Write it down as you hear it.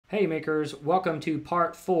Hey makers, welcome to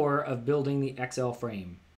part 4 of building the XL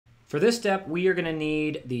frame. For this step, we are going to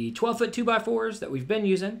need the 12-foot 2x4s that we've been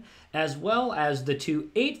using, as well as the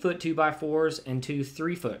two 8-foot 2x4s and two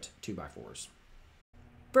 3-foot 2x4s.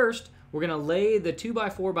 First, we're going to lay the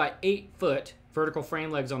 2x4 by 8-foot vertical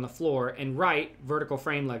frame legs on the floor and write vertical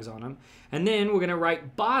frame legs on them. And then we're going to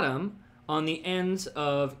write bottom on the ends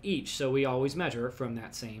of each, so we always measure from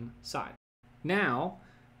that same side. Now,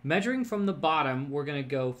 measuring from the bottom, we're going to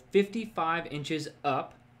go 55 inches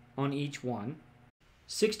up on each one,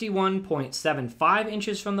 61.75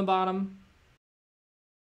 inches from the bottom,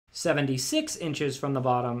 76 inches from the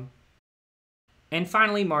bottom, and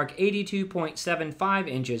finally mark 82.75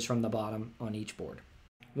 inches from the bottom on each board.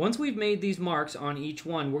 Once we've made these marks on each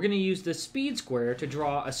one, we're going to use the speed square to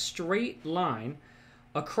draw a straight line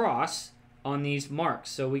across on these marks.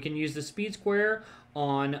 So we can use the speed square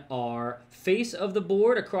on our face of the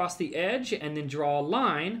board across the edge and then draw a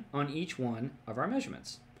line on each one of our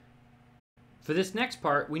measurements. For this next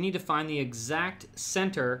part, we need to find the exact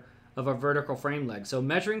center of our vertical frame leg. So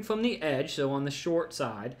measuring from the edge, so on the short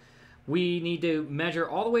side, we need to measure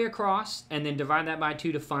all the way across and then divide that by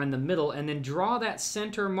 2 to find the middle, and then draw that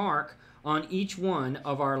center mark on each one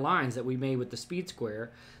of our lines that we made with the speed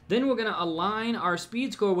square. Then we're going to align our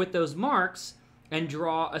speed square with those marks and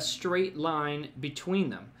draw a straight line between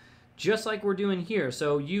them, just like we're doing here.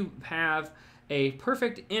 So you have a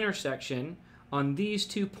perfect intersection on these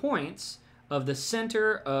 2 points of the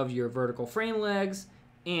center of your vertical frame legs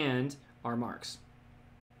and our marks.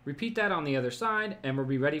 Repeat that on the other side and we'll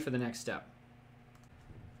be ready for the next step.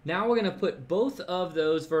 Now we're going to put both of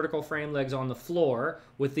those vertical frame legs on the floor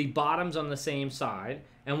with the bottoms on the same side,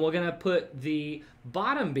 and we're going to put the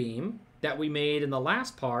bottom beam that we made in the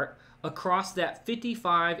last part across that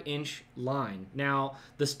 55-inch line. Now,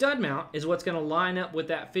 the stud mount is what's going to line up with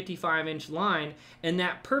that 55-inch line, and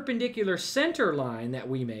that perpendicular center line that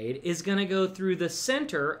we made is going to go through the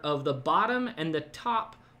center of the bottom and the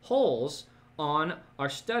top holes on our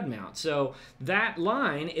stud mount. So that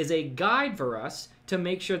line is a guide for us to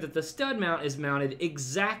make sure that the stud mount is mounted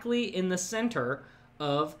exactly in the center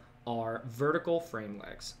of our vertical frame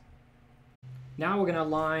legs. Now we're going to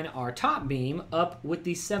line our top beam up with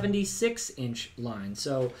the 76-inch line.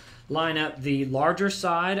 So line up the larger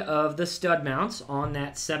side of the stud mounts on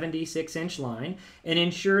that 76-inch line and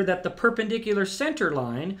ensure that the perpendicular center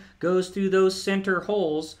line goes through those center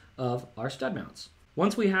holes of our stud mounts.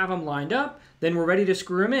 Once we have them lined up, then we're ready to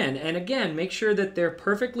screw them in. And again, make sure that they're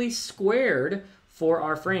perfectly squared for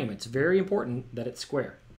our frame. It's very important that it's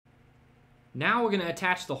square. Now we're going to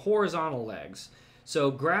attach the horizontal legs. So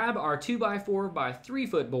grab our 2x4 by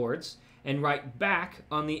 3-foot boards and write back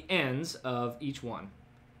on the ends of each one.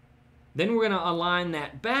 Then we're going to align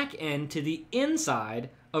that back end to the inside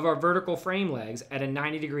of our vertical frame legs at a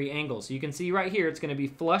 90-degree angle. So you can see right here it's going to be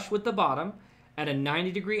flush with the bottom at a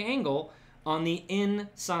 90-degree angle on the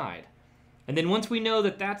inside. And then once we know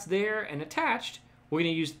that that's there and attached, we're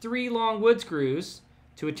going to use 3 long wood screws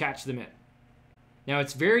to attach them in. Now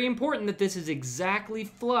it's very important that this is exactly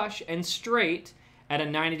flush and straight at a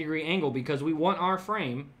 90-degree angle because we want our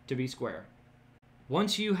frame to be square.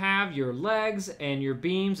 Once you have your legs and your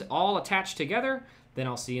beams all attached together, then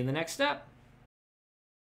I'll see you in the next step.